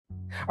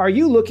Are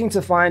you looking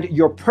to find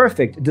your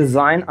perfect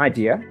design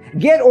idea?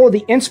 Get all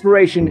the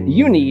inspiration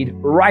you need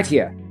right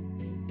here.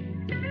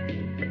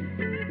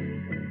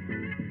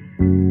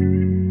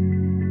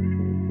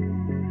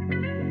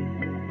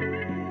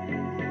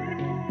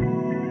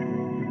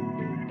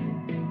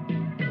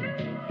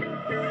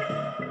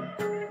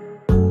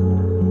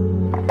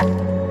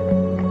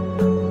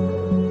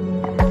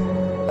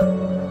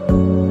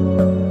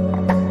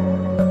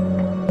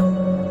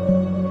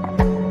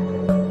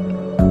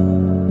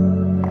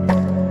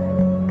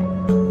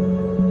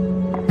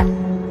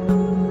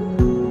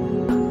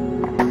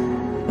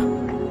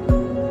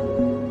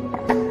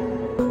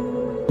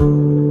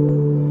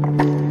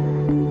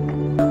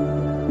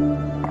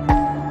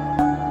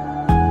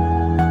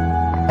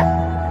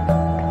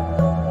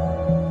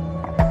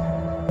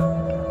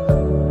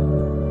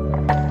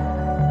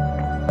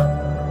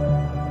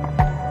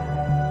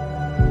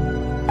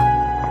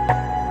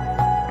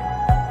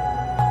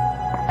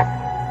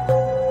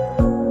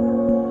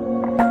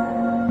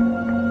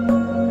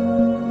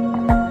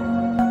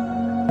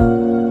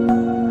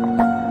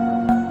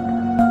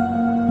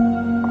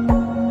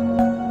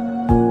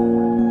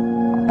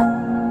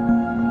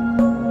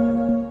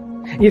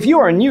 If you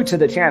are new to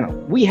the channel,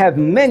 we have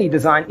many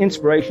design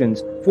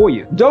inspirations for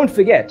you. Don't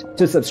forget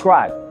to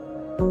subscribe.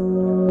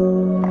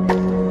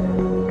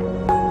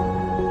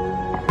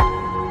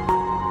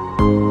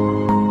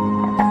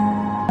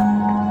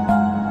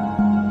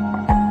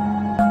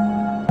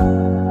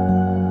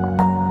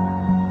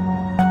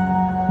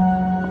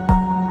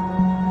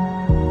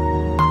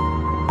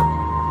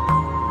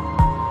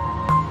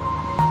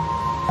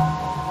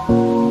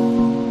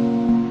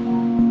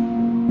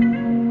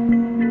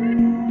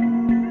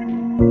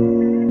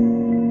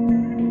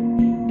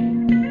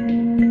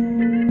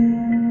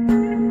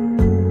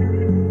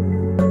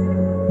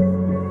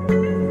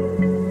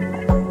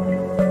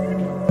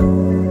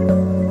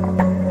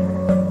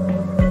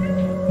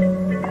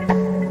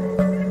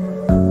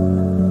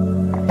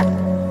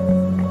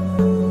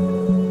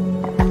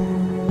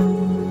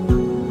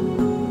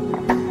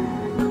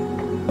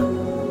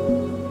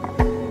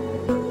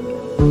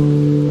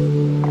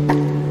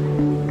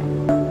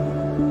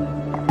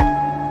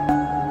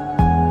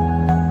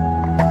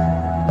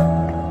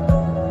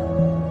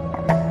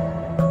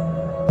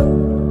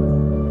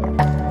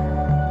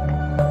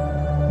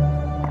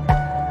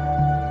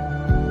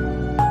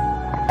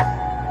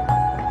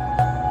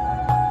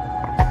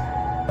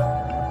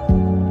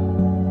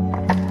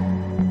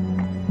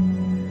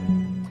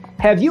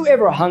 Have you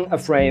ever hung a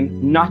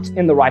frame not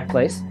in the right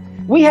place?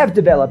 We have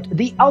developed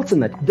the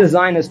ultimate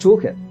designer's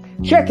toolkit.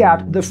 Check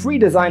out the free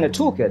designer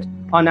toolkit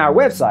on our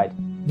website,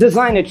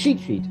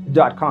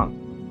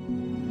 designercheatsheet.com.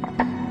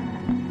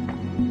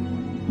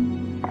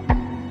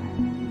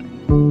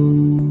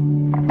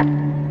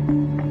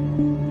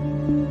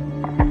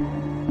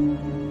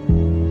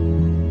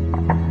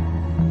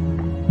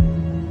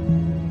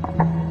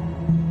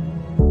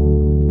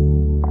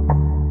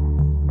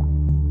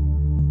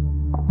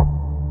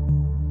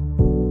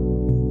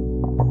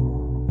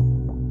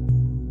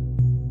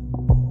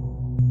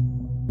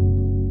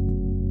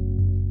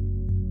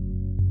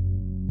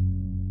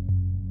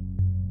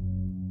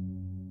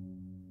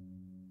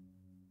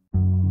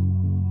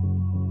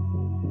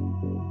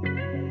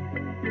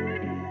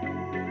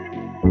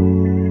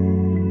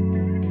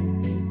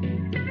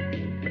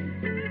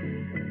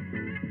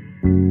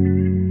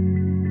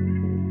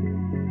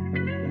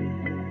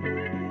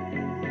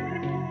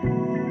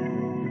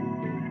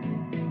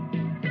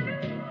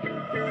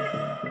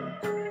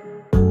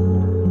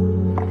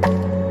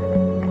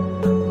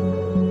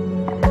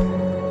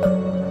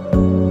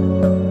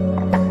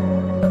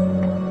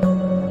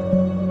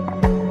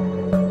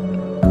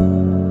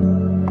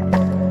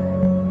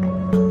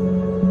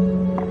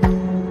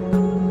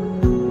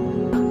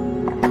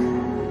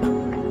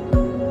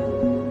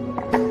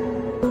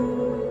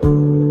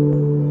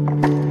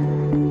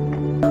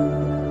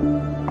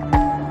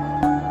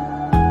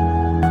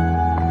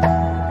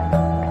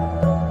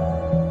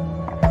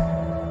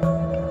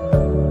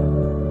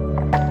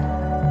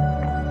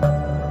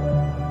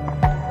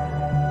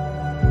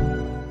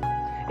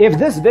 If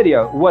this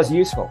video was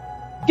useful,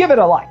 give it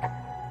a like.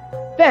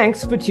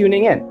 Thanks for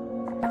tuning in.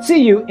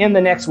 See you in the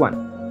next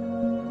one.